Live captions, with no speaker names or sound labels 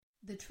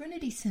The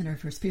Trinity Center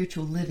for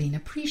Spiritual Living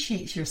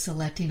appreciates your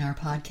selecting our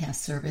podcast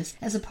service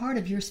as a part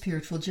of your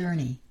spiritual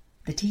journey.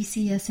 The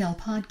TCSL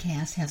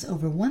podcast has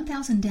over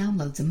 1,000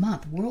 downloads a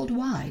month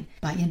worldwide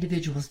by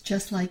individuals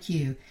just like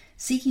you,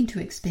 seeking to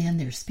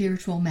expand their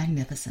spiritual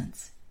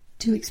magnificence.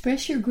 To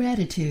express your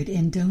gratitude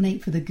and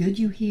donate for the good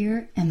you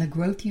hear and the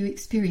growth you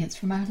experience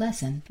from our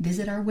lesson,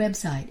 visit our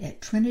website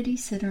at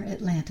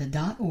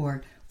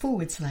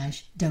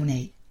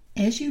trinitycenteratlanta.org/donate.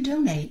 As you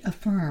donate,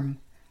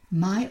 affirm,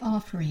 "My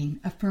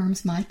offering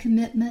affirms my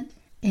commitment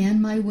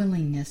and my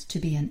willingness to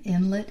be an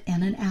inlet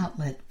and an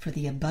outlet for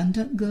the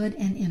abundant good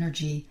and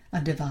energy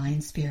of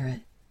Divine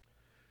Spirit."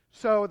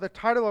 So the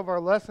title of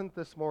our lesson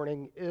this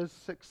morning is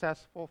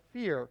Successful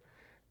Fear.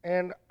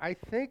 And I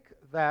think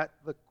that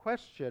the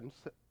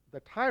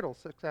title,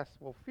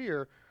 Successful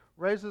Fear,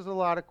 raises a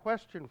lot of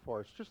question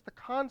for us. Just the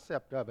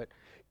concept of it.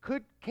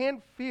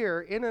 Can fear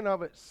in and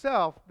of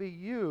itself be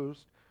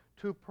used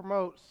to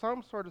promote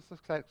some sort of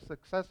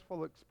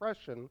successful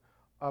expression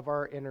of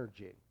our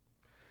energy?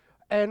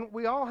 And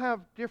we all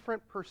have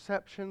different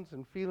perceptions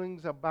and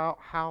feelings about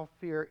how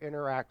fear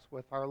interacts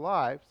with our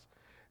lives.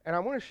 And I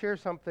want to share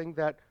something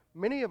that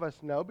many of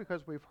us know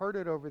because we've heard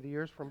it over the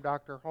years from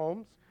Dr.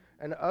 Holmes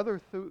and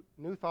other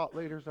New Thought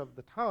leaders of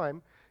the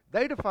time.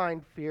 They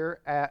defined fear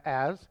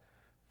as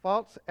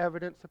false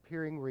evidence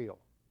appearing real.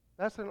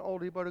 That's an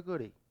oldie but a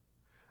goodie.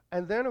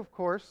 And then, of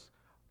course,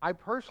 I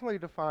personally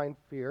define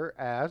fear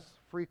as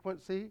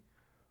frequency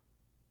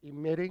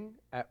emitting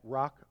at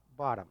rock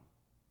bottom.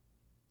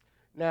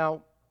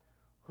 Now,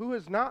 who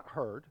has not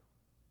heard,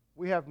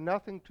 we have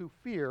nothing to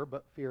fear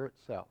but fear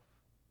itself?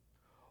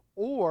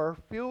 Or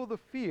feel the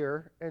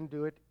fear and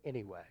do it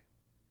anyway.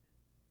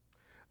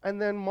 And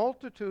then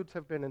multitudes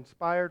have been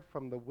inspired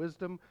from the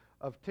wisdom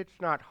of Thich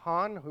Nhat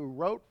Hanh, who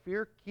wrote,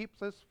 "Fear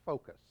keeps us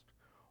focused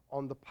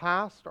on the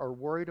past or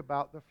worried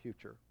about the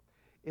future.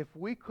 If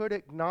we could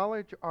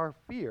acknowledge our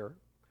fear,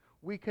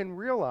 we can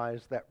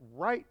realize that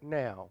right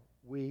now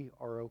we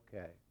are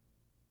okay.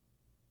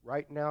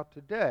 Right now,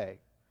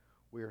 today,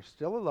 we are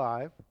still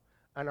alive,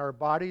 and our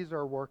bodies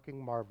are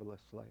working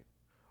marvelously.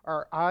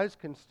 Our eyes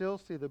can still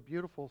see the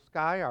beautiful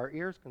sky. Our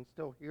ears can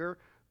still hear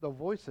the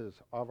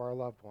voices of our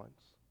loved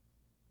ones."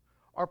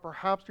 Or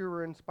perhaps you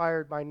were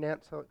inspired by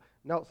Nelson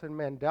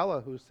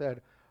Mandela, who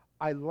said,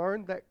 "I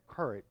learned that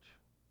courage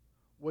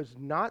was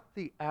not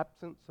the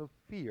absence of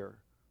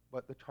fear,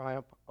 but the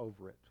triumph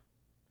over it."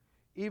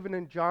 Even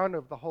in John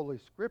of the Holy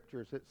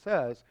Scriptures, it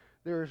says,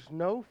 "There is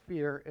no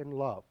fear in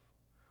love,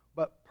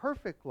 but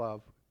perfect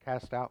love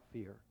casts out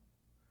fear.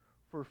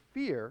 For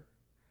fear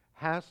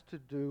has to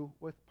do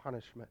with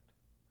punishment,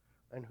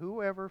 and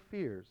whoever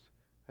fears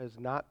has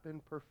not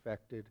been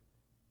perfected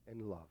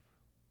in love."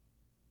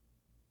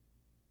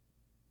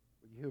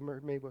 Will you humor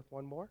me with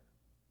one more?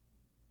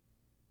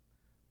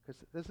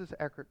 Because this is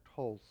Eckhart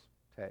Tolle's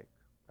take,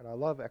 and I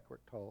love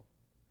Eckhart Tolle.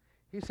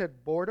 He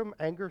said, "Boredom,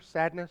 anger,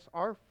 sadness,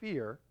 or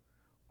fear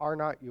are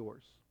not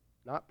yours,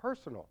 not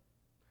personal.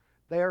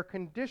 They are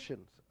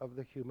conditions of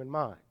the human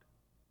mind.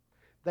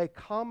 They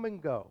come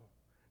and go.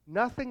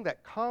 Nothing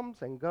that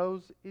comes and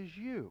goes is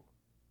you.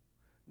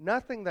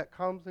 Nothing that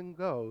comes and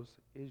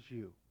goes is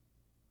you."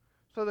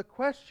 So the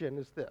question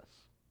is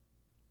this.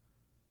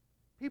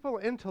 People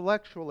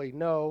intellectually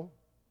know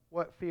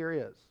what fear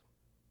is.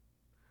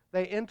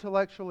 They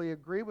intellectually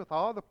agree with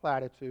all the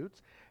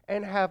platitudes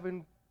and have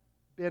been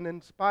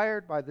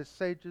inspired by the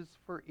sages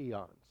for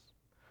eons,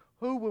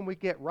 who, when we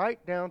get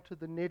right down to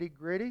the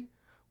nitty-gritty,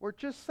 were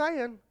just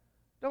saying,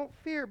 "Don't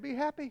fear, be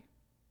happy."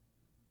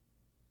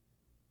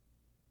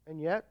 And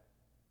yet,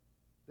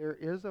 there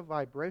is a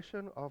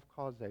vibration of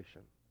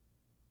causation.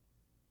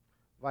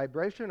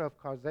 Vibration of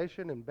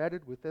causation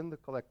embedded within the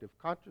collective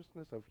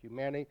consciousness of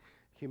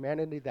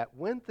humanity that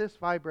when this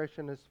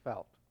vibration is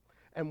felt,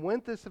 and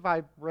when this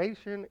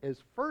vibration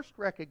is first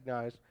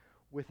recognized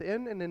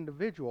within an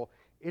individual,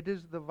 it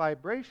is the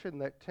vibration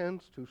that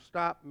tends to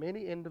stop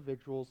many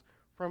individuals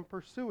from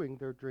pursuing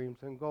their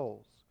dreams and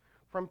goals,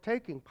 from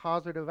taking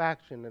positive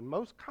action, and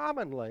most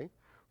commonly,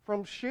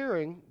 from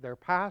sharing their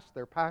past,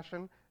 their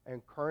passion,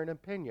 and current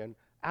opinion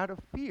out of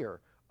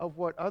fear of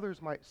what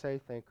others might say,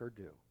 think, or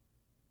do.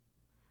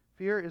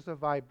 Fear is a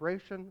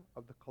vibration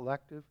of the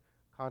collective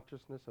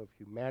consciousness of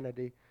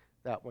humanity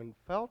that when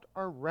felt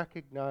are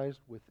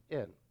recognized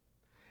within,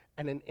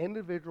 and an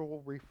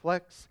individual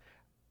reflects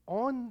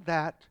on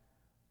that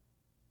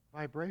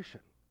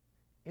vibration,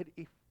 it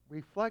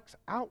reflects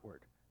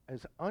outward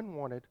as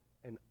unwanted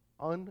and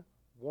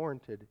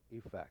unwarranted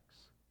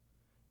effects.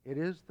 It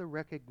is the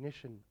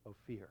recognition of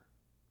fear,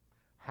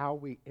 how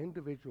we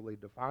individually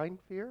define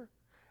fear,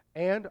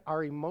 and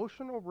our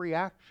emotional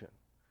reaction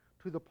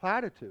to the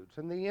platitudes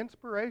and the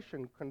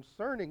inspiration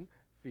concerning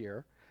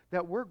fear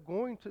that we're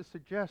going to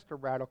suggest a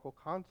radical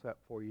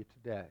concept for you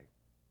today.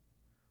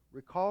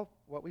 Recall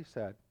what we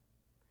said,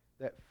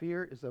 that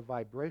fear is a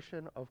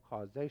vibration of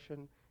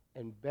causation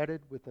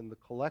embedded within the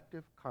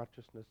collective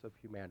consciousness of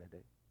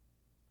humanity.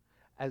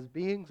 As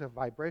beings of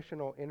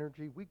vibrational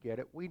energy, we get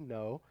it. We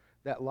know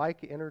that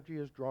like energy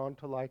is drawn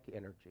to like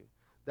energy.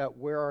 that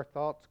where our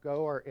thoughts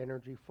go, our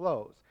energy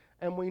flows.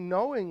 And we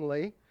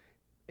knowingly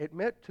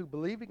admit to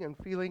believing and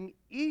feeling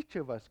each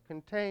of us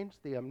contains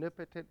the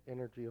omnipotent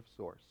energy of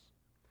Source.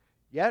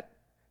 Yet,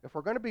 if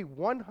we're going to be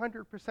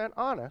 100%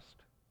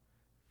 honest,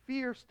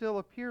 fear still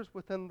appears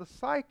within the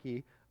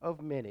psyche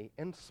of many,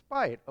 in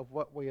spite of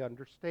what we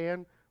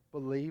understand,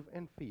 believe,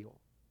 and feel.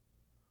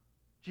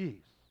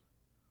 Geez,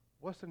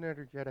 what's an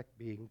energetic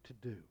being to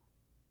do?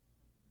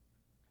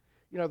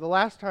 You know, the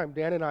last time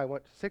Dan and I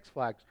went to Six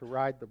Flags to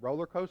ride the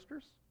roller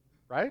coasters,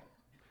 right?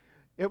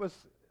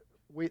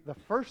 The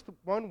first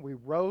one we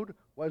rode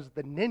was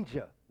the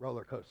Ninja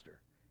roller coaster.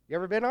 You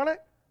ever been on it?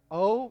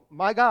 Oh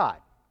my God.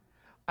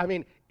 I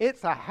mean,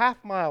 it's a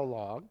half-mile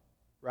long,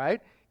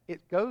 right?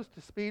 It goes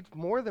to speeds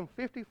more than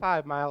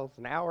 55 miles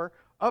an hour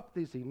up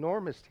these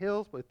enormous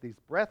hills with these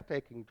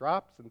breathtaking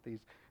drops and these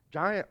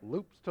giant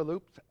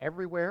loops-to-loops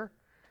everywhere.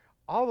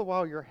 All the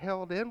while you're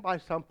held in by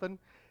something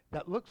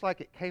that looks like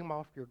it came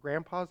off your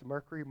grandpa's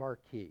Mercury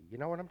Marquis. You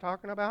know what I'm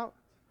talking about?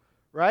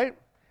 Right?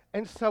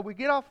 And so we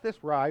get off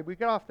this ride, we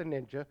get off the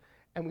Ninja,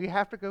 and we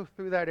have to go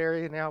through that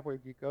area now where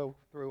you go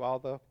through all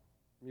the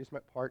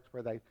amusement parks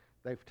where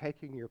they've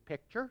taken your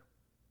picture,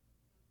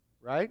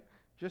 right?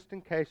 Just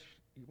in case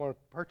you want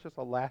to purchase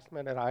a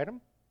last-minute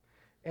item.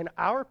 And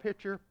our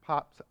picture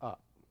pops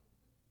up.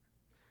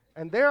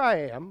 And there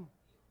I am,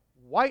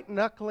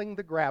 white-knuckling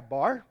the grab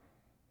bar,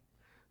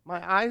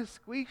 my eyes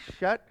squeezed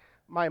shut,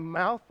 my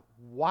mouth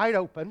wide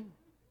open,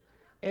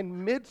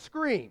 in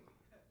mid-scream.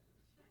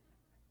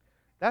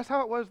 That's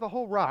how it was the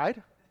whole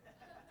ride.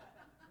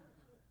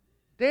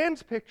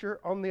 Dan's picture,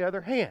 on the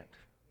other hand,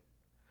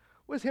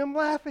 was him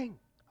laughing,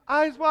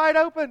 eyes wide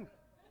open,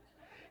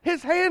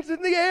 his hands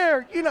in the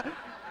air.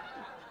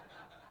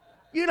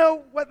 You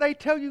know what they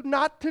tell you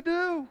not to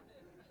do.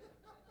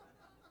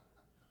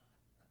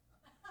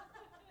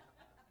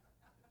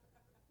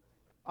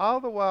 All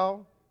the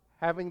while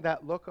having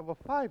that look of a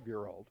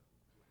 5-year-old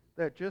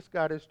that just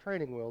got his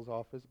training wheels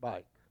off his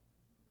bike.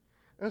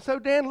 And so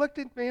Dan looked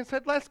at me and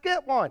said, "Let's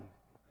get one."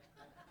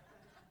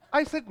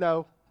 I said,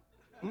 "No."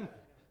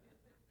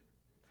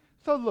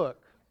 So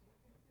look,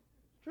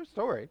 true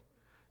story.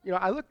 You know,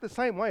 I looked the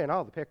same way in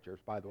all the pictures,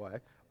 by the way,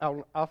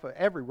 off of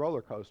every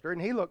roller coaster,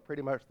 and he looked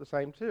pretty much the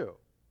same too.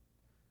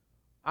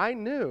 I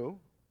knew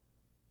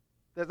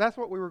that that's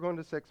what we were going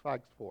to Six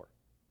Flags for,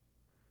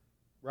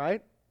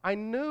 right? I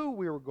knew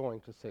we were going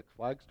to Six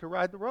Flags to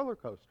ride the roller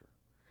coaster,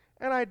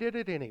 and I did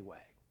it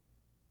anyway.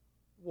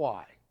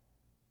 Why?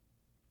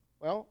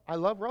 Well, I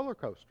love roller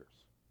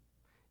coasters,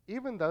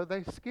 even though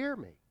they scare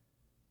me.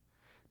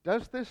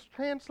 Does this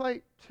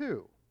translate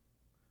to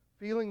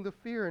feeling the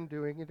fear and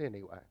doing it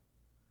anyway?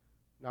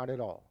 Not at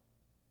all.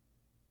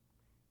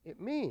 It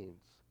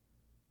means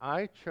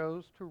I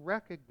chose to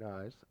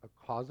recognize a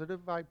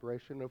causative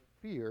vibration of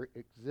fear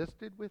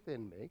existed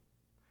within me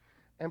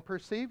and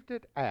perceived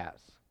it as,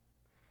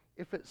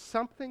 if it's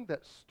something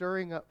that's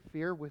stirring up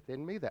fear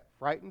within me that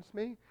frightens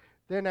me,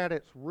 then at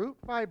its root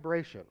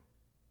vibration,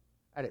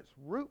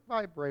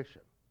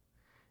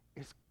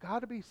 it's got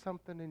to be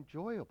something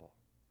enjoyable,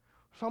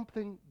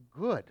 something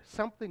good,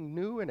 something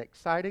new and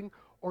exciting,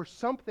 or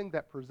something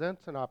that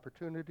presents an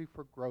opportunity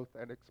for growth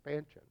and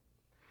expansion.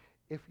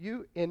 If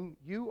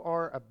You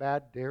Are a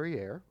Bad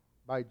Derriere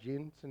by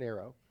Jean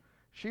Cenero,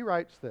 she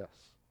writes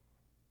this: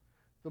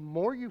 the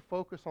more you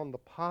focus on the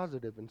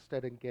positive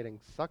instead of getting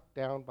sucked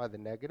down by the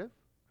negative,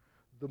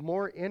 the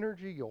more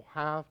energy you'll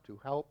have to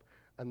help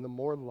and the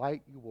more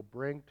light you will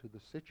bring to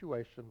the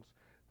situations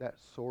that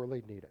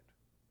sorely need it.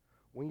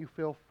 When you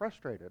feel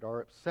frustrated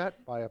or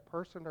upset by a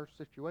person or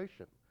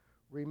situation,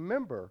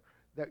 remember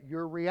that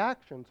your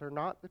reactions are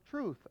not the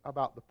truth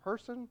about the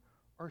person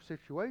or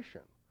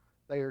situation.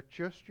 They are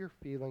just your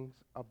feelings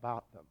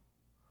about them.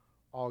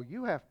 All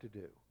you have to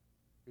do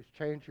is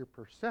change your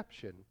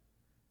perception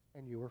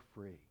and you are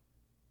free.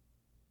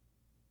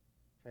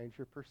 Change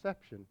your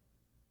perception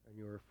and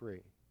you are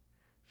free.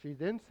 She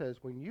then says,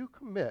 when you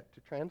commit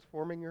to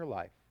transforming your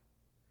life,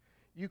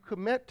 you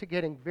commit to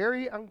getting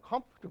very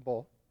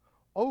uncomfortable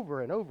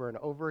over and over and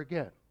over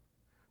again.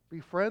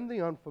 Befriend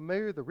the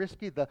unfamiliar, the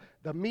risky, the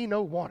me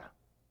no wanna.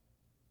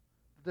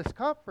 The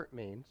discomfort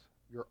means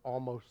you're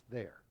almost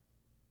there.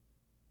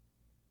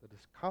 The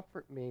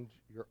discomfort means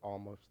you're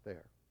almost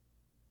there.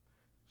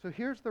 So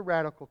here's the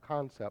radical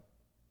concept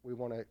we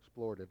want to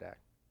explore today.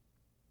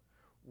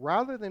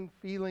 Rather than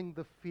feeling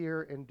the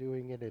fear and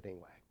doing it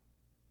anyway,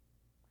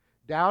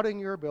 doubting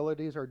your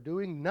abilities or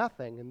doing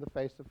nothing in the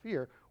face of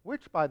fear,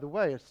 which, by the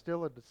way, is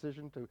still a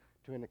decision to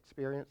an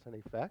experience and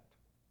effect,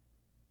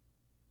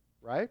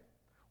 right?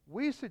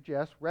 We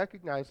suggest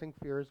recognizing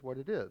fear as what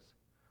it is,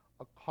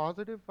 a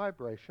causative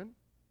vibration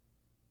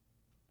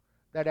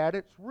that at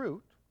its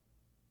root,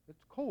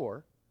 its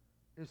core,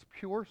 is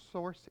pure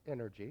source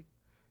energy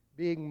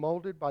being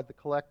molded by the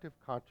collective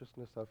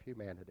consciousness of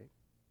humanity.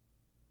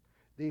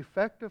 The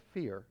effect of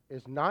fear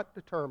is not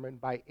determined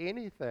by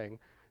anything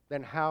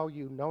than how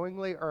you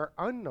knowingly or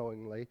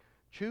unknowingly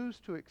choose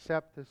to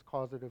accept this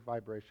causative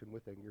vibration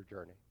within your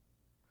journey.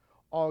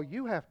 All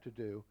you have to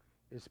do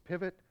is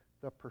pivot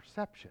the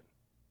perception,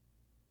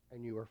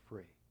 and you are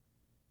free.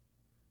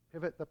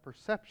 Pivot the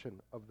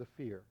perception of the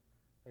fear,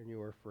 and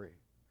you are free.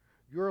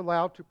 You're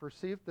allowed to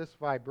perceive this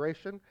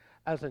vibration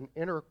as an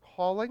inner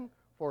calling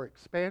for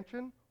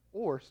expansion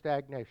or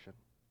stagnation.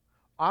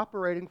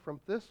 Operating from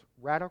this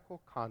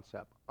radical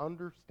concept,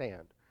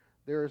 understand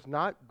there is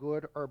not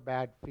good or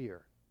bad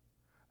fear,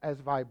 as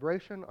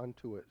vibration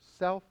unto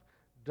itself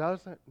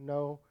doesn't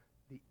know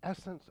the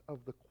essence of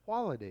the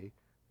quality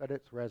that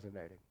it's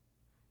resonating.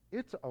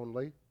 It's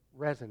only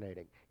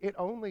resonating. It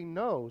only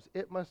knows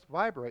it must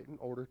vibrate in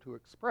order to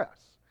express.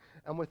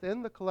 And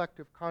within the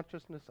collective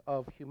consciousness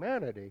of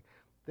humanity,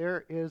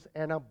 there is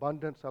an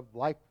abundance of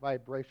like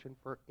vibration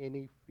for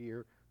any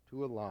fear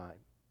to align.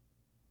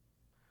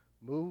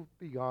 Move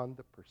beyond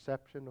the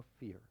perception of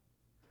fear.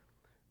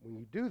 When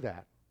you do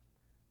that,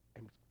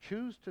 and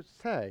choose to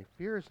say,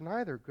 fear is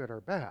neither good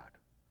or bad,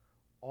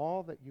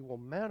 all that you will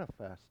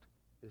manifest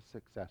is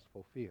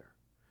successful fear.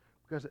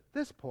 Because at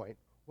this point,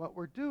 what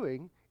we're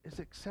doing is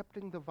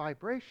accepting the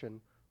vibration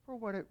for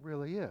what it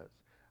really is,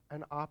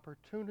 an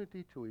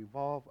opportunity to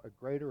evolve a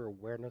greater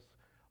awareness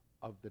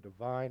of the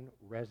divine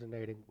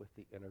resonating with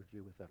the energy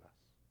within us.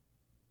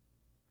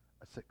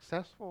 A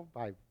successful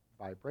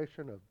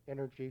vibration of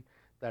energy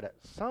that at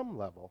some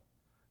level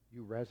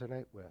you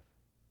resonate with.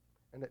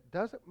 And it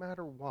doesn't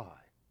matter why.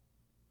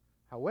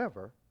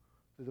 However,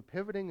 through the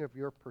pivoting of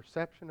your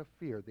perception of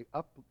fear,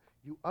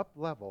 you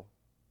up-level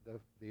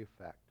the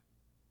effect.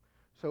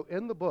 So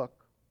in the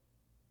book,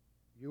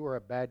 You Are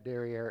a Bad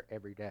Derriere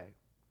Every Day,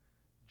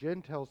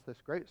 Jen tells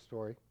this great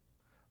story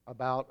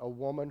about a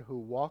woman who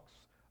walks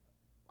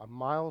a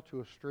mile to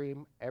a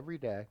stream every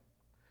day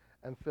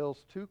and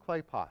fills 2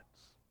 clay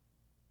pots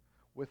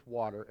with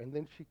water, and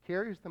then she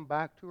carries them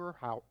back to her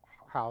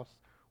house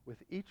with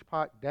each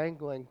pot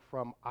dangling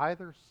from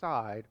either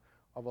side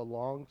of a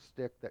long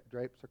stick that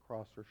drapes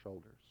across her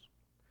shoulders.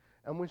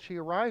 And when she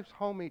arrives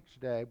home each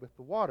day with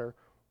the water,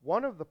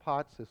 one of the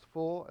pots is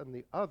full and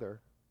the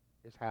other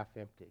is half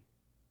empty.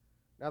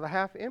 Now the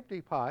half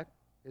empty pot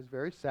is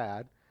very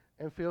sad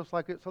and feels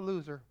like it's a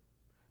loser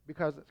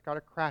because it's got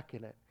a crack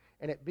in it.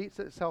 And it beats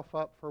itself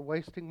up for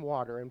wasting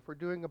water and for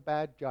doing a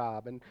bad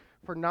job and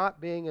for not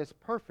being as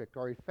perfect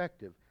or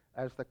effective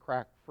as the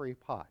crack-free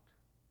pot.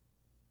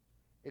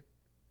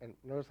 And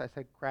notice I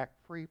said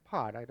crack-free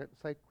pot. I didn't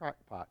say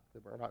crackpot.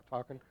 We're not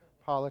talking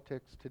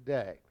politics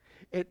today.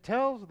 It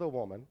tells the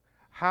woman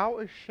how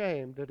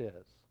ashamed it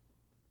is.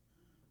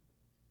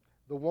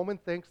 The woman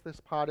thinks this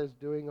pot is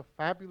doing a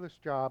fabulous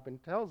job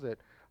and tells it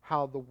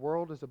how the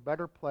world is a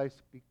better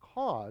place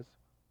because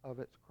of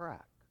its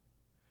crack.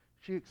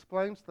 She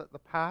explains that the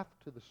path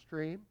to the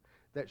stream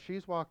that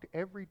she's walked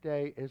every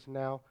day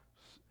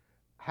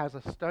has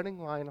a stunning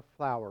line of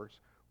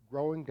flowers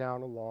growing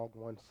down along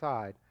one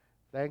side,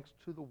 thanks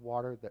to the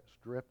water that's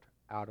dripped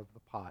out of the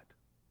pot.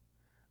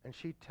 And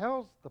she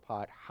tells the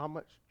pot how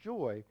much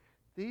joy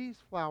these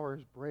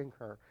flowers bring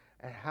her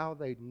and how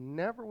they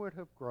never would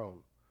have grown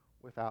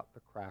without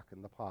the crack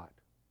in the pot.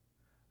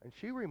 And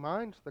she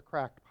reminds the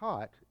cracked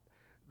pot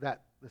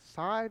that the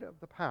side of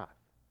the path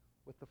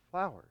with the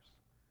flowers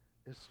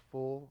is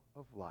full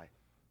of life.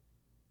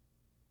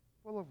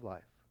 Full of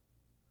life.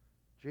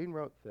 Jen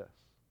wrote this.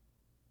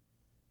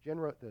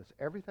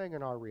 Everything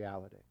in our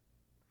reality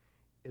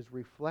is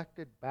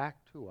reflected back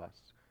to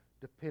us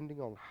depending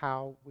on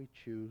how we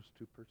choose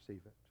to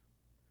perceive it.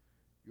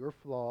 Your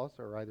flaws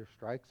are either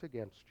strikes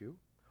against you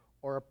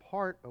or a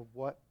part of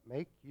what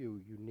make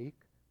you unique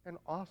and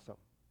awesome.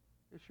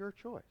 It's your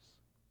choice.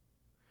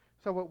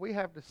 So what we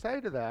have to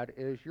say to that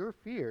is your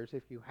fears,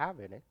 if you have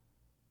any,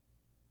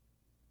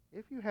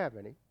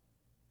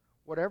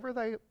 whatever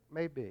they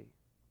may be,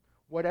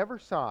 whatever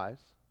size,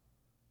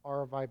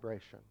 are a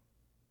vibration.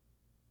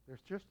 There's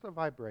just a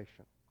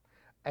vibration.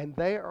 And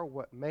they are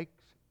what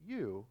makes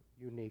you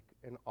unique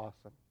and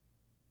awesome.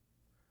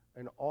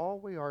 And all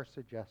we are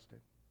suggesting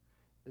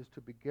is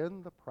to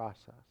begin the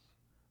process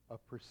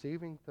of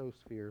perceiving those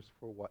fears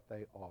for what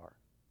they are.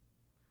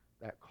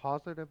 That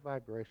causative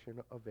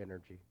vibration of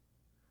energy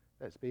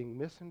that's being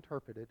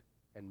misinterpreted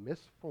and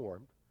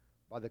misformed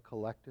by the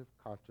collective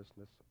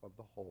consciousness of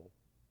the whole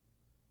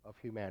of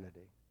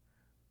humanity.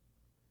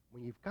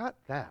 When you've got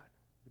that,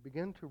 you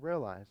begin to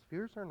realize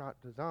fears are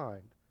not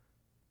designed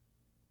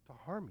to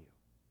harm you.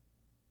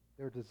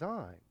 They're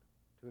designed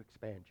to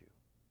expand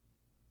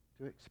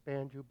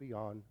you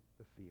beyond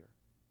the fear.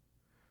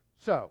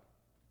 So,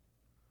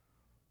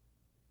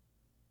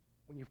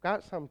 when you've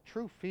got some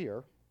true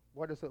fear,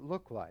 what does it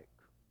look like,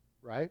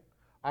 right?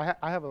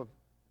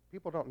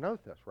 People don't know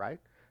this, right?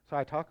 So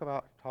I talked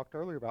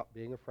earlier about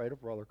being afraid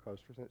of roller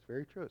coasters, and it's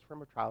very true. It's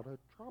from a childhood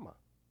trauma.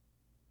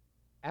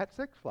 At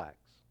Six Flags,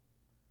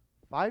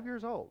 5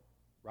 years old,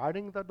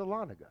 riding the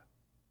Dahlonega.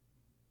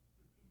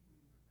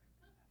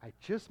 I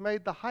just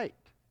made the height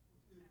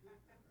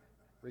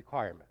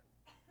requirement.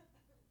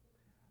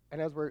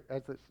 And as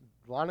this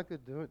Dahlonega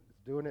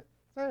doing its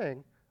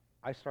thing,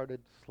 I started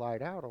to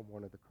slide out on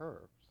one of the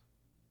curves.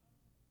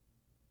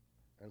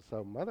 And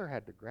so Mother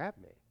had to grab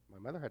me. My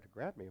mother had to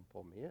grab me and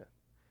pull me in.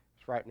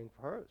 It's frightening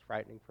for her. It's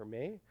frightening for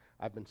me.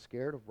 I've been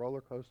scared of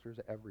roller coasters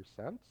ever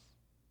since,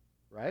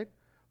 right?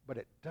 But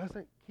it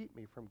doesn't keep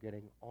me from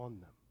getting on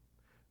them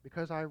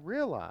because I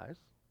realize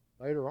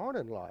later on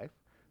in life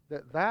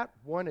that that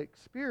one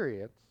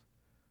experience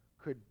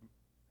could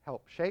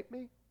help shape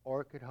me or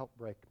it could help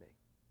break me.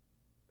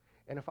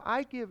 And if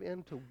I give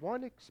in to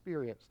one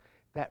experience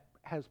that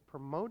has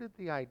promoted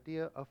the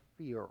idea of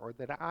fear or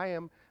that I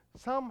am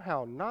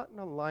somehow not in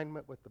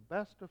alignment with the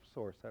best of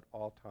source at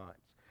all times,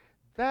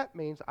 that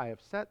means I have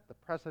set the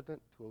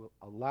precedent to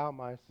allow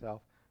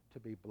myself to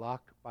be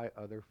blocked by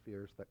other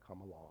fears that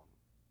come along.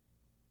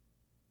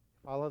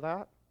 Follow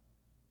that?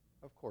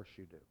 Of course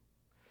you do.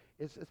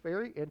 It's a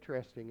very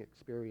interesting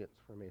experience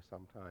for me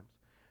sometimes.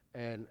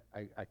 And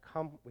I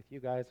come with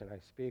you guys and I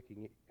speak,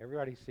 and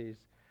everybody sees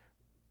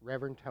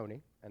Reverend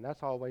Tony, and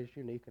that's always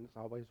unique and it's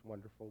always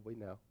wonderful, we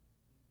know.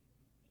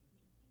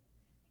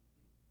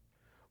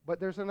 But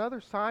there's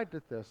another side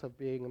to this of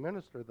being a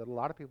minister that a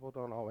lot of people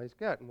don't always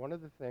get. And one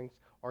of the things,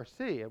 or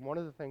see, and one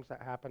of the things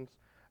that happens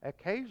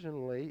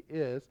occasionally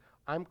is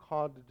I'm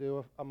called to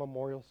do a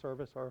memorial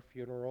service or a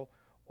funeral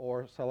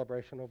or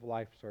celebration of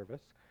life service.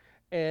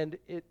 And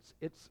it's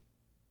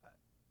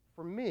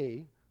for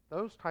me,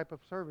 those type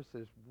of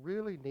services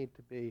really need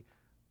to be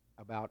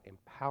about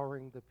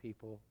empowering the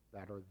people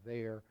that are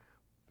there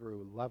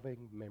through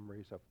loving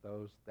memories of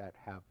those that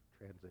have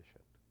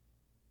transitioned.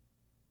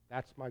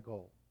 That's my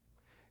goal.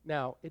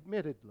 Now,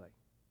 admittedly,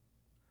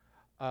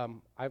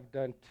 I've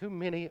done too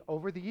many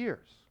over the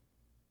years,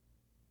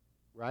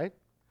 right?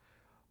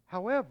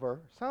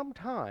 However,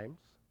 sometimes,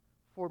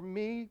 for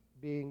me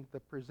being the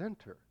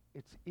presenter,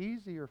 it's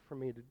easier for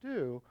me to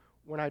do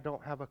when I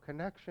don't have a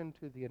connection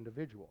to the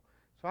individual.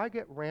 So I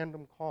get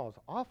random calls,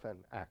 often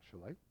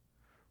actually,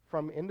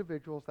 from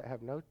individuals that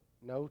have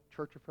no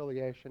church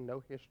affiliation,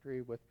 no history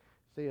with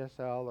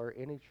CSL or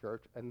any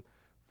church, and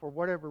for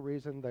whatever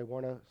reason they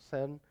want to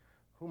send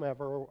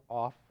whomever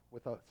off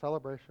with a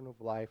celebration of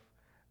life,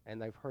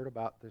 and they've heard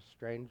about this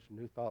strange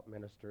New Thought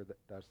minister that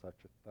does such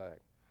a thing.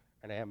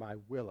 And am I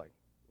willing?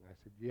 And I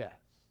said, yes.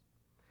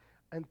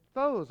 And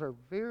those are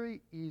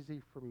very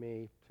easy for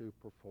me to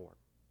perform.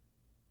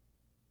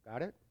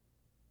 Got it?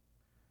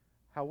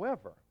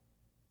 However,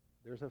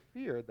 there's a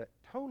fear that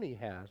Tony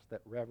has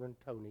that Reverend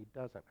Tony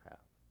doesn't have.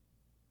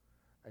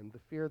 And the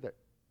fear that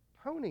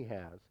Tony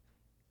has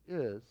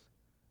is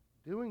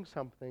doing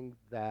something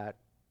that,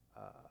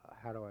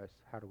 how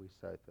do we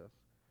say this?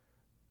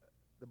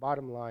 The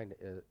bottom line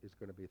is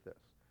going to be this.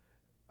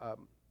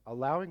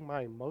 Allowing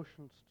my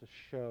emotions to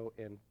show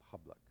in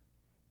public,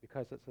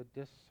 because it's a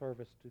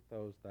disservice to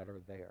those that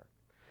are there.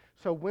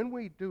 So when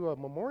we do a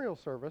memorial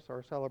service or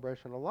a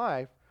celebration of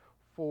life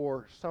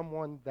for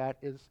someone that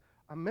is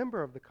a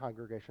member of the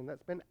congregation,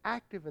 that's been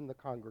active in the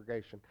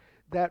congregation,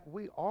 that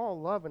we all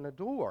love and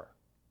adore,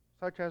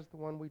 such as the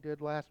one we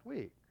did last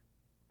week,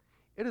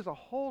 it is a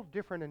whole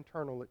different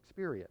internal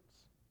experience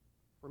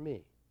for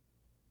me,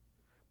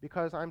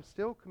 because I'm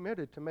still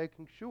committed to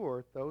making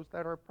sure those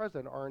that are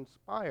present are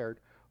inspired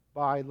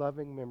by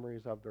loving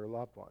memories of their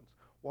loved ones,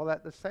 while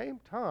at the same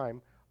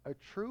time, a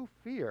true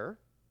fear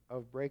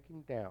of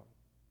breaking down,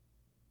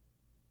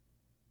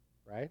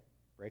 right?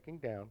 Breaking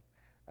down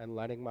and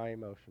letting my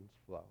emotions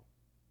flow.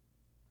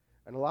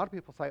 And a lot of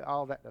people say,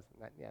 oh, that doesn't,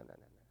 no.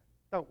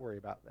 Don't worry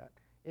about that.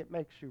 It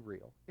makes you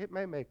real. It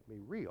may make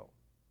me real,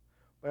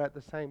 but at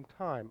the same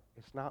time,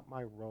 it's not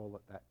my role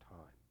at that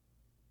time.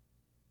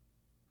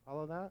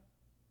 Follow that?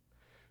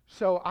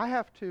 So I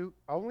have to,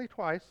 only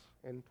twice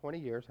in 20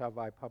 years have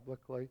I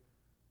publicly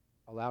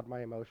allowed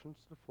my emotions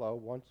to flow.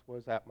 Once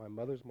was at my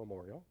mother's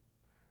memorial,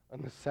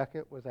 and the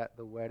second was at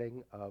the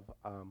wedding of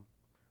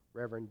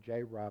Reverend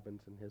Jay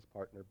Robbins and his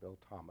partner, Bill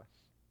Thomas.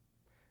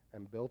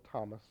 And Bill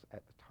Thomas,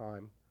 at the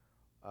time,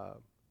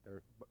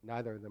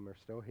 neither of them are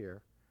still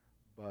here,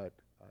 but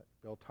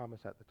Bill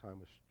Thomas at the time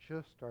was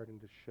just starting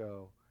to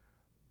show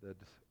the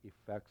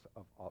effects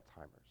of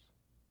Alzheimer's.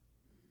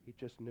 He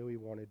just knew he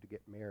wanted to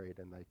get married,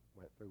 and they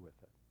went through with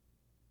it.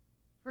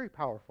 Very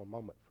powerful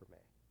moment for me.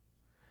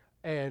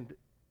 And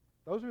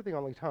those are the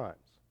only times.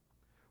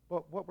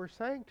 But what we're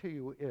saying to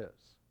you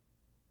is,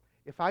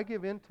 if I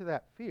give in to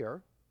that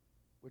fear,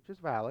 which is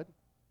valid,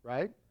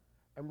 right,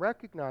 and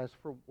recognize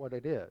for what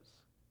it is,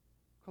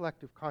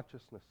 collective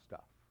consciousness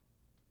stuff.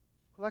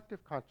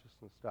 Collective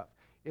consciousness stuff.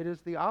 It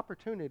is the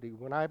opportunity,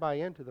 when I buy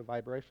into the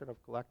vibration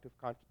of collective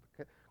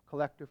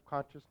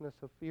consciousness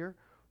of fear,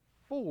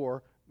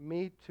 for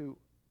me to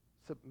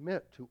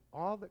submit to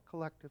all that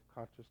collective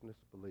consciousness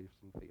believes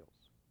and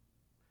feels,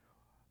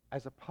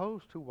 as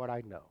opposed to what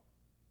I know.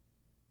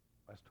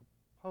 As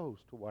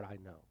opposed to what I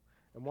know.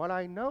 And what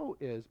I know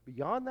is,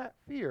 beyond that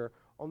fear,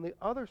 on the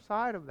other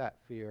side of that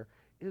fear,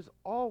 is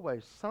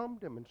always some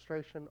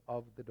demonstration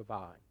of the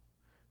divine.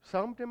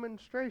 Some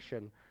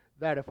demonstration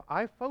that if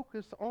I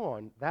focus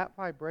on that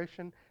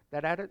vibration,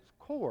 that at its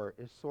core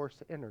is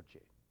source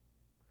energy,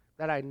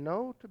 that I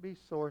know to be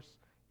source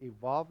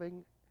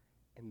evolving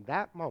in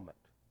that moment,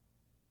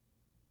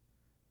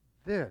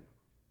 then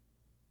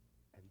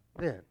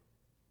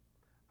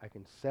I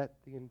can set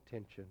the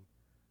intention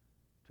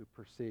to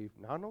perceive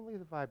not only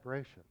the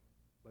vibration,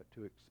 but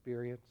to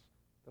experience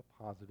the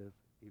positive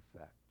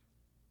effect.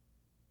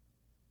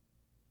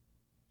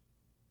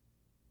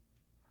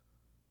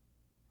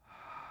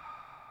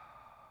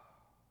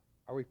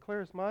 Are we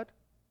clear as mud?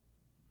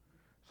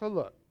 So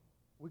look,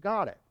 we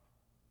got it.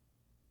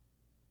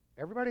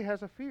 Everybody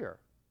has a fear,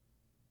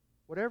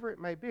 whatever it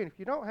may be. And if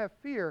you don't have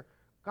fear,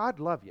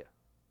 God love you.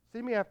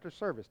 See me after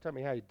service. Tell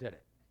me how you did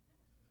it.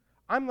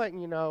 I'm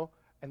letting you know,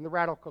 and the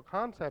radical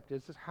concept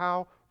is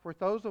how, for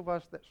those of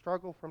us that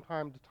struggle from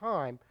time to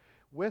time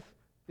with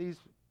these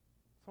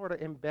sort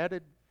of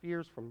embedded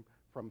fears from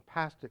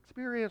past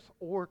experience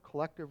or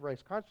collective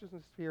race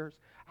consciousness fears,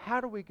 how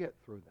do we get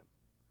through them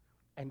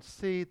and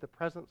see the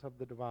presence of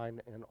the divine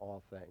in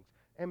all things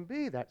and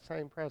be that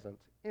same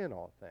presence in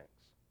all things?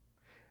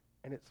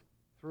 And it's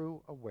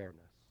through awareness.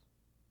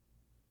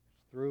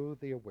 It's through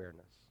the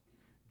awareness.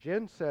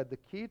 Jen said the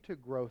key to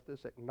growth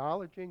is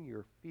acknowledging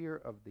your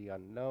fear of the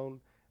unknown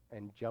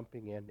and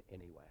jumping in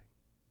anyway.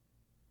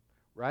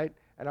 Right?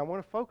 And I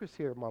want to focus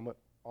here a moment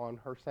on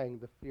her saying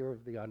the fear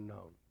of the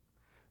unknown.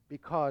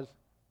 Because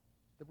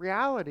the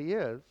reality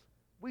is,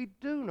 we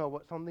do know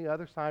what's on the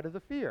other side of the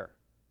fear,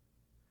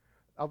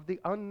 of the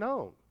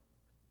unknown.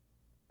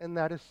 And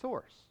that is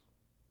source.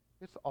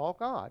 It's all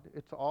God.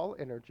 It's all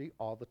energy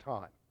all the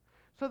time.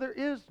 So there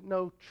is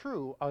no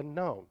true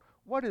unknown.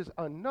 What is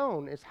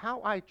unknown is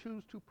how I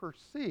choose to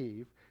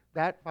perceive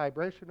that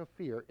vibration of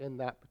fear in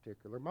that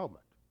particular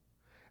moment.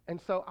 And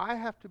so I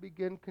have to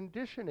begin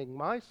conditioning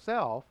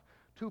myself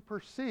to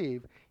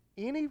perceive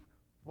any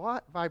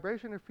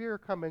vibration of fear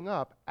coming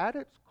up at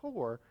its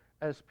core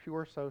as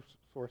pure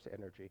source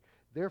energy.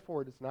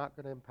 Therefore, it is not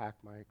going to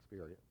impact my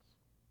experience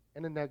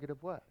in a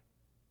negative way.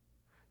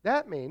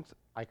 That means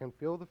I can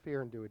feel the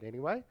fear and do it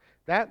anyway.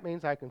 That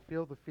means I can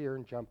feel the fear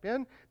and jump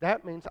in.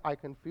 That means I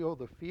can feel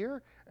the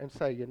fear and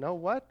say, you know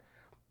what?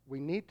 We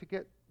need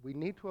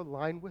to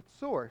align with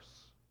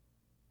source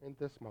in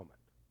this moment.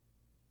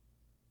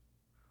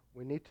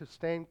 We need to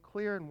stand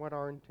clear in what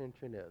our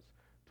intention is,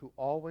 to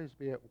always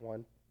be at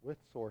one with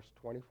source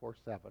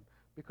 24/7,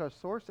 because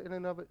source in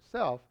and of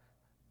itself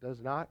does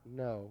not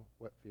know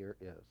what fear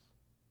is.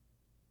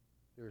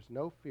 There is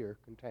no fear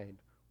contained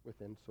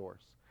within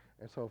source.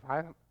 And so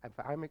if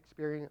I'm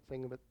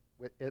experiencing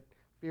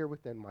fear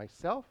within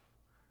myself,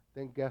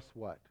 then guess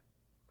what?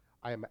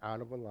 I am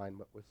out of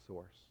alignment with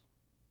source.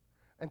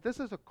 And this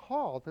is a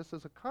call, this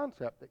is a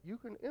concept that you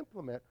can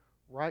implement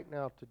right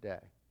now today.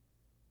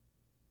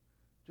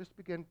 Just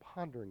begin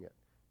pondering it.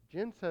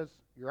 Jen says,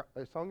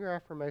 it's on your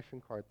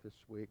affirmation card this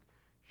week.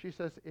 She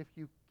says, if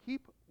you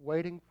keep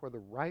waiting for the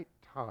right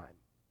time,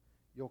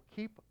 you'll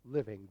keep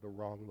living the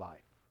wrong life.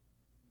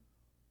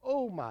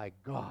 Oh my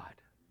God.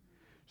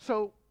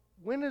 So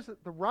when is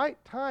it the right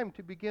time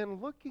to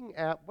begin looking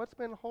at what's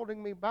been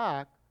holding me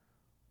back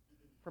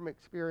from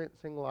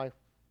experiencing life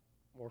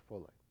more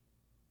fully?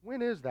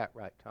 When is that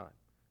right time?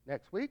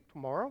 Next week?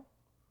 Tomorrow?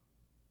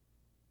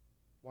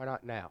 Why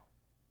not now?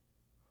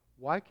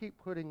 Why keep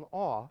putting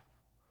off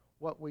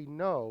what we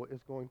know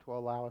is going to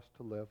allow us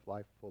to live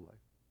life fully?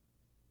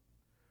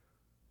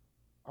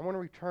 I want to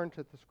return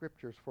to the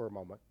scriptures for a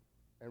moment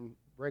and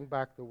bring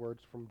back the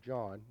words from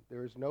John.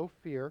 There is no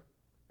fear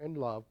in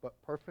love,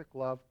 but perfect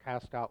love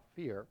casts out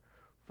fear.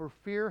 For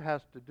fear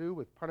has to do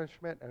with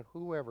punishment, and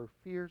whoever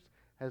fears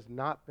has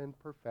not been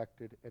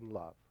perfected in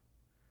love.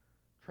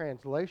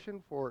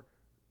 Translation for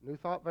New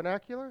Thought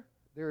Vernacular,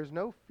 there is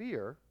no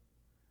fear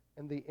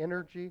in the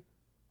energy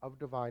of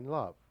divine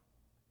love.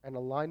 And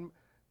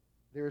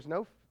there is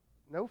no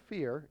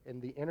fear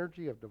in the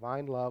energy of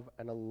divine love,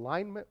 and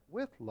alignment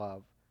with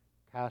love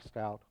cast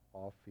out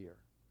all fear.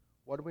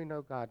 What do we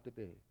know God to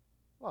be?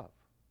 Love.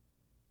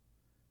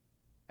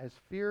 As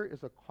fear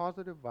is a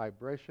causative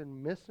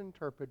vibration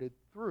misinterpreted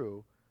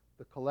through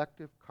the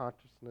collective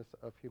consciousness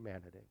of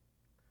humanity.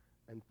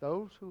 And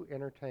those who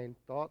entertain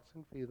thoughts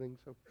and feelings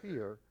of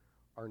fear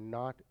are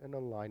not in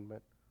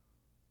alignment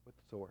with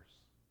source,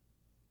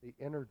 the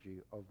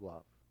energy of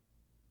love.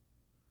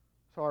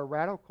 So our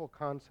radical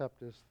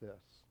concept is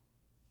this,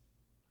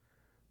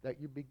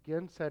 that you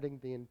begin setting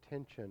the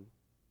intention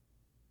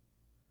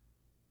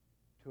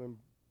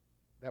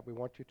that we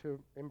want you to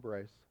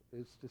embrace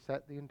is to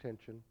set the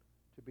intention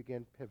to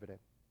begin pivoting,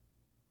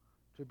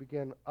 to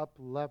begin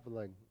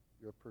up-leveling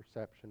your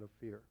perception of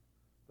fear.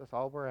 That's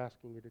all we're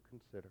asking you to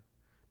consider,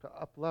 to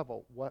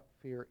up-level what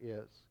fear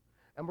is.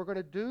 And we're going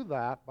to do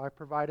that by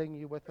providing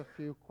you with a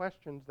few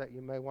questions that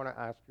you may want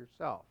to ask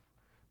yourself.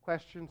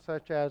 Questions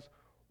such as,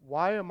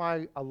 why am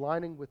I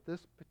aligning with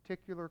this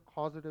particular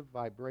causative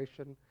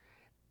vibration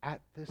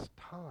at this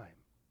time?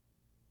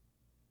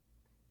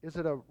 Is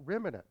it a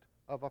remnant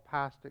of a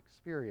past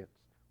experience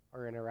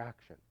or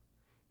interaction?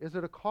 Is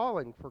it a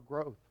calling for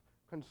growth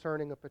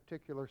concerning a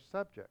particular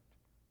subject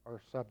or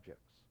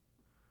subjects?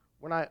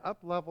 When I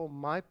up-level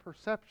my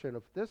perception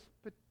of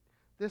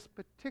this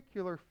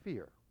particular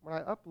fear, when I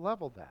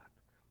up-level that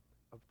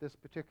of this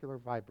particular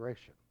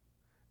vibration,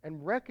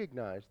 and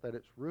recognize that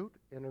its root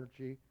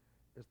energy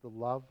is the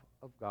love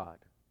of God,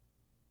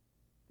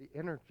 the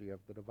energy of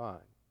the divine,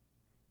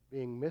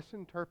 being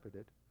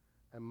misinterpreted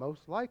and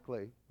most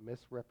likely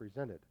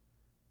misrepresented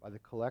by the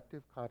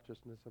collective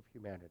consciousness of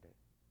humanity.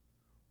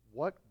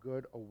 What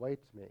good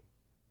awaits me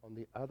on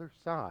the other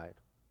side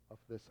of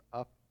this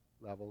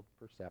up-leveled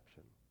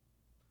perception?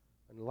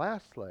 And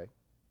lastly,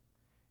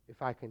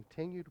 if I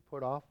continue to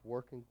put off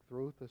working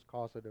through this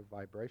causative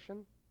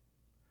vibration,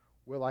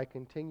 will I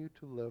continue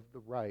to live the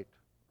right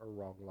or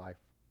wrong life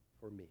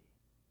for me?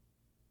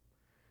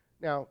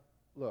 Now,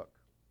 look,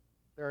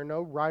 there are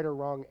no right or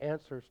wrong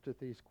answers to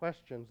these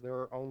questions. There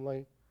are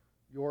only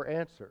your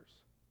answers.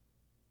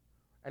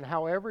 And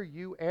however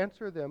you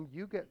answer them,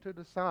 you get to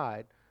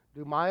decide,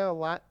 do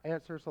my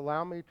answers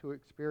allow me to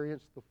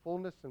experience the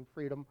fullness and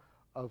freedom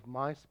of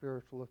my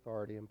spiritual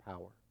authority and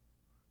power?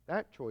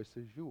 That choice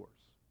is yours.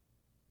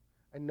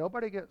 And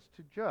nobody gets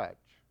to judge.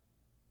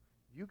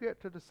 You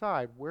get to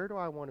decide, where do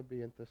I want to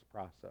be in this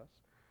process?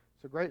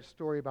 It's a great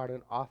story about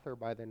an author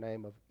by the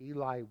name of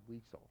Elie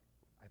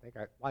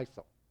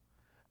Wiesel.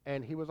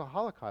 And he was a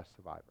Holocaust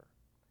survivor.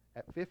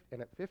 At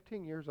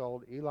 15 years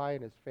old, Eli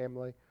and his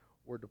family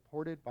were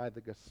deported by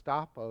the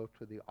Gestapo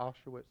to the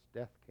Auschwitz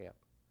death camp.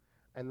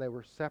 And they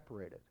were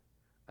separated.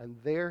 And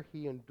there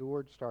he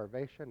endured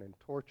starvation and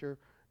torture,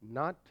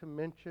 not to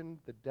mention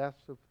the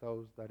deaths of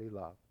those that he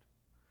loved.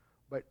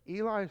 But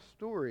Eli's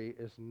story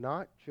is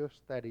not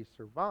just that he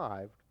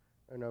survived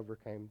and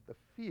overcame the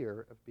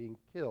fear of being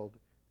killed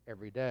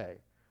every day,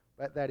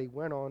 but that he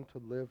went on to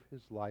live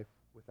his life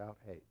without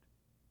hate.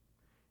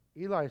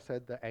 Eli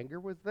said the anger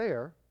was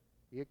there,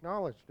 he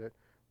acknowledged it,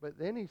 but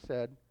then he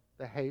said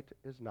the hate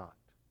is not.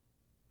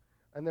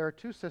 And there are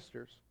two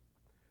sisters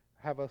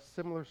who have a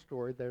similar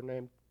story. They're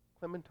named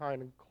Clementine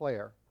and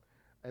Claire,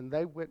 and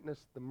they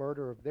witnessed the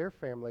murder of their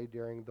family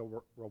during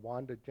the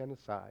Rwanda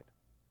genocide.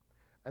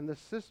 And the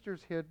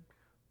sisters hid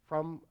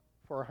for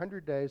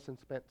 100 days and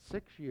spent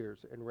 6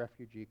 years in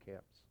refugee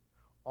camps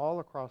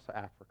all across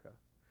Africa,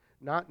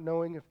 not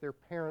knowing if their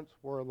parents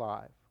were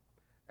alive.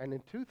 And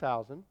in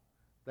 2000,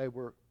 they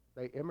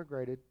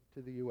immigrated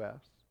to the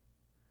U.S.,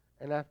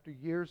 and after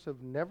years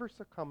of never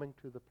succumbing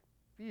to the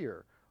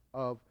fear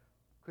of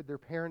could their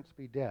parents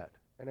be dead,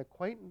 an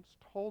acquaintance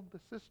told the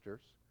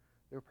sisters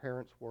their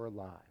parents were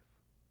alive.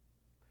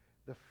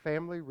 The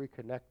family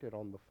reconnected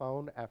on the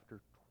phone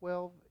after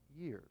 12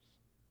 years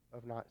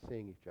of not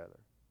seeing each other.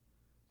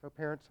 So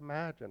parents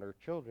imagine, or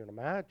children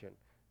imagine,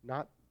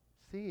 not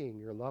seeing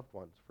your loved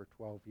ones for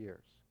 12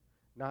 years,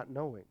 not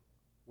knowing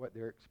what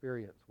their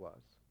experience was.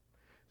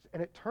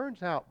 And it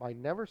turns out, by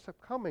never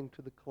succumbing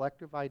to the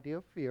collective idea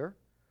of fear,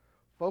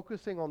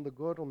 focusing on the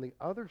good on the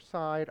other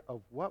side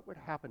of what would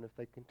happen if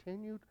they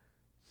continued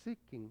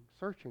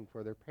searching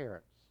for their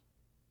parents,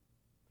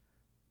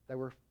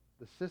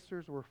 the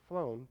sisters were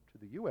flown to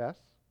the U.S.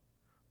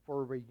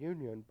 for a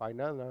reunion by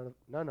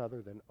none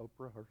other than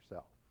Oprah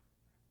herself,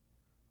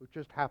 who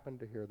just happened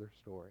to hear their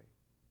story.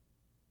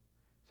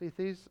 See,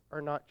 these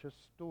are not just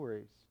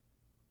stories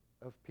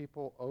of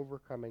people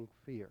overcoming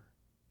fear.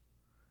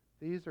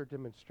 These are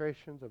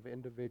demonstrations of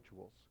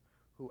individuals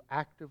who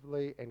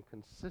actively and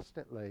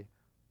consistently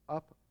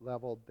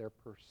up-leveled their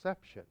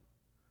perception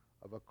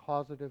of a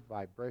causative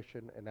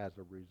vibration, and as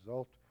a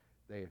result,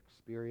 they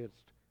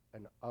experienced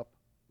an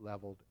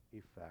up-leveled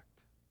effect.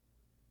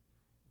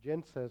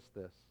 Jen says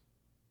this: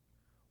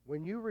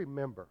 when you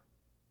remember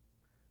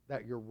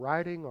that you're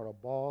riding on a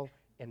ball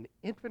in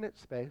infinite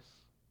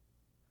space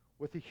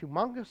with a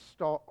humongous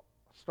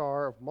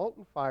star of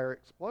molten fire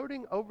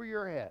exploding over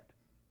your head,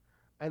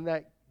 and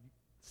that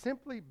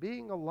simply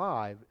being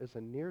alive is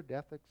a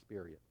near-death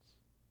experience,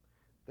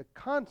 the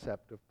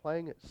concept of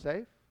playing it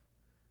safe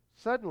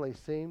suddenly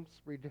seems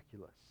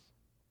ridiculous.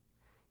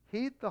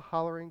 Heed the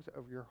hollerings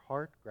of your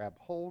heart, grab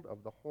hold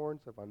of the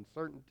horns of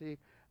uncertainty,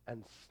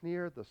 and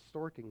sneer the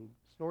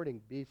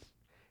snorting beast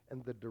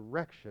in the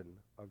direction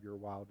of your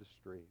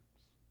wildest dreams.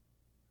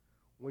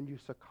 When you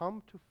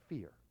succumb to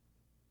fear,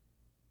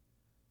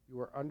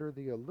 you are under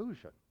the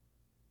illusion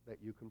that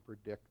you can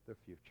predict the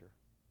future.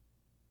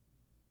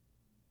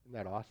 Isn't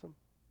that awesome?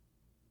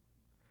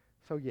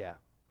 So yeah,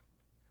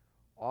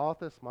 all of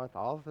this month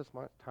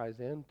ties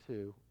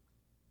into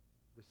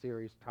the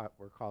series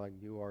we're calling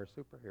You Are a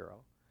Superhero.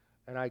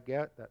 And I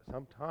get that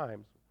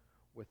sometimes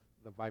with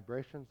the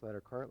vibrations that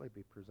are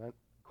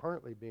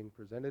currently being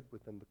presented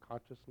within the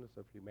consciousness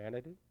of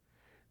humanity,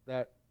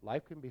 that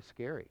life can be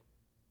scary.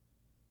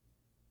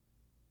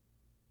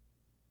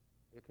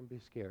 It can be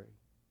scary.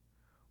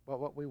 But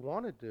what we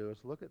want to do is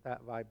look at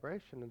that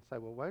vibration and say,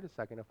 well, wait a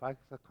second, if I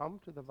succumb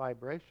to the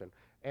vibration,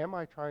 am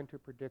I trying to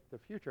predict the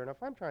future? And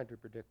if I'm trying to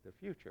predict the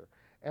future,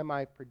 am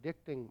I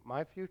predicting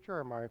my future,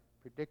 or am I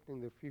predicting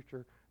the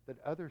future that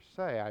others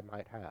say I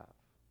might have?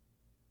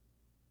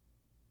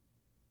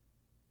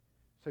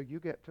 So you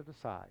get to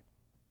decide.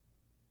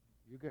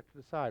 You get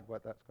to decide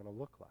what that's going to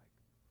look like.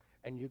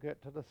 And you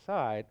get to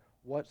decide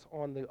what's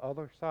on the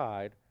other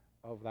side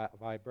of that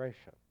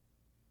vibration.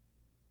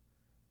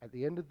 At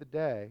the end of the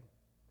day,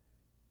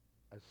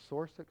 as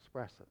Source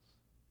expresses,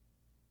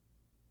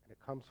 and it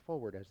comes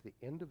forward as the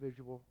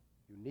individual,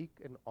 unique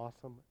and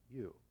awesome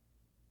you.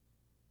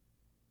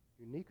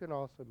 Unique and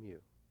awesome you.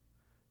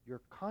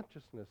 Your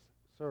consciousness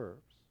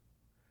serves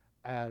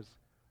as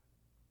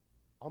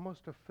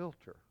almost a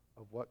filter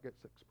of what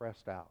gets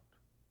expressed out.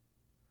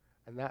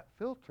 And that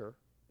filter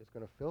is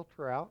going to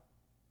filter out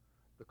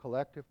the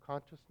collective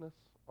consciousness,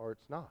 or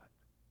it's not.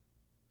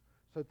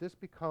 So this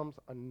becomes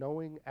a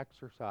knowing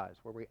exercise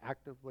where we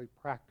actively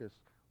practice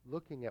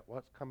looking at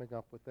what's coming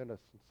up within us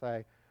and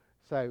say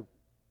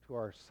to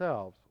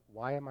ourselves,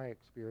 why am I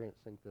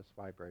experiencing this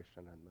vibration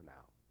in the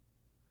now?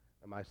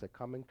 Am I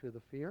succumbing to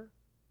the fear,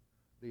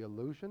 the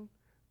illusion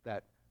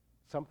that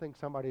something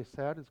somebody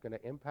said is going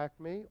to impact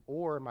me,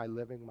 or am I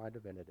living my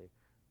divinity?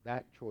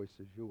 That choice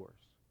is yours.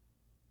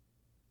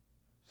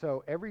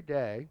 So every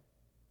day,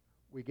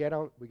 we get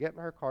in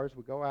our cars,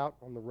 we go out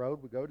on the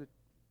road, we go to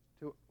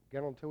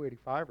get on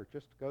 285 or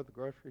just to go to the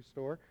grocery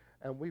store,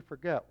 and we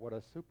forget what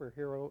a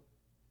superhero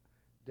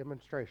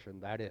demonstration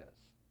that is.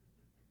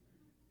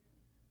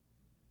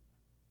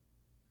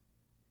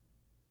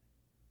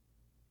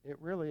 It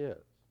really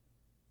is,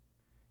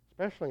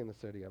 especially in the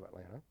city of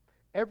Atlanta.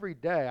 Every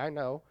day I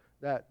know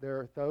that there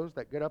are those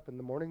that get up in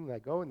the morning and they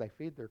go and they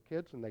feed their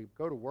kids and they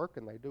go to work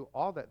and they do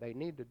all that they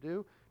need to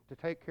do to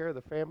take care of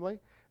the family,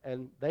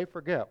 and they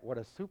forget what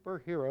a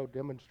superhero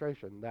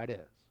demonstration that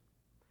is.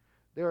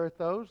 There are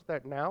those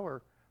that now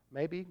are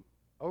maybe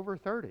over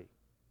 30,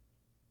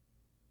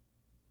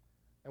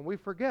 and we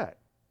forget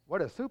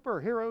what a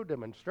superhero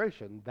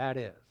demonstration that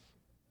is,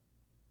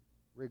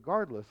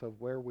 regardless of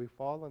where we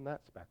fall in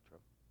that spectrum.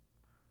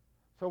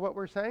 So what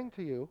we're saying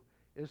to you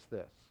is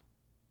this.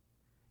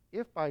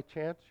 If by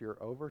chance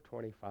you're over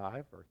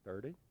 25 or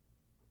 30,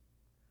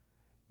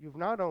 you've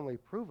not only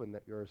proven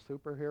that you're a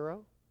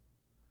superhero,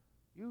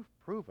 you've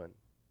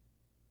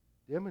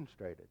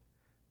demonstrated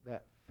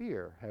that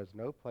fear has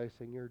no place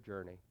in your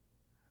journey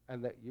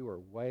and that you are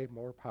way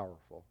more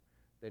powerful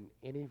than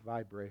any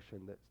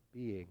vibration that's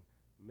being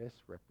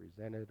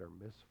misrepresented or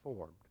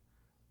misformed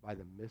by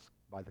the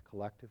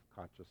collective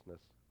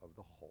consciousness of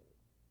the whole.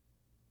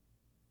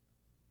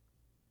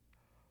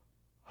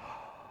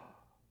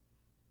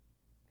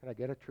 Can I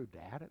get a true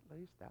dad at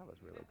least? That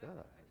was really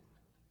good.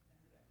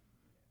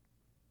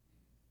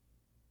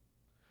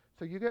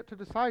 So you get to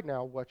decide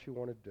now what you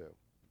want to do.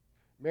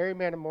 Mary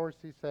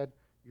Matamorsey said,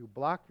 you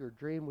block your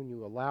dream when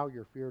you allow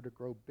your fear to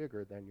grow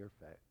bigger than your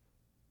faith.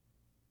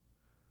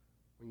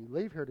 When you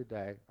leave here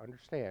today,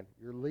 understand,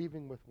 you're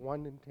leaving with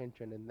one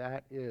intention, and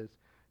that is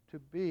to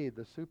be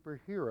the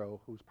superhero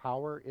whose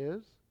power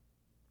is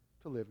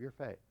to live your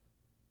faith.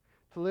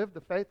 To live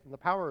the faith and the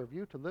power of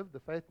you, to live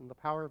the faith and the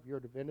power of your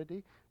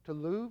divinity, to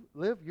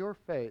live your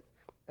faith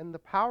and the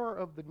power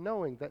of the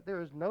knowing that there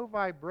is no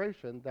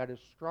vibration that is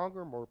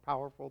stronger, more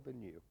powerful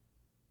than you.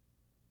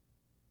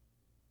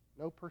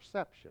 No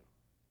perception.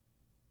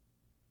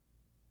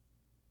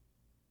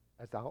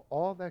 As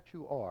all that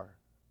you are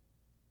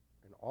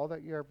and all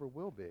that you ever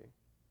will be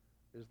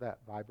is that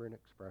vibrant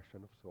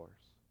expression of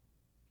Source.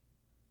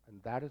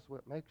 And that is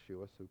what makes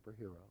you a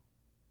superhero.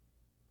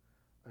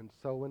 And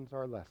so ends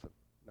our lesson.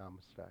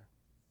 Namaste.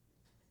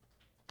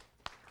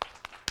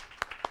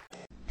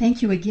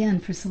 Thank you again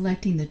for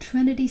selecting the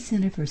Trinity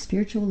Center for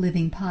Spiritual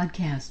Living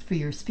podcast for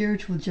your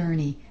spiritual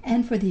journey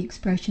and for the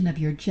expression of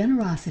your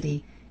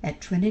generosity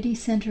at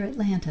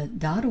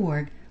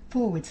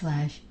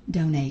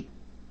trinitycenteratlanta.org/donate.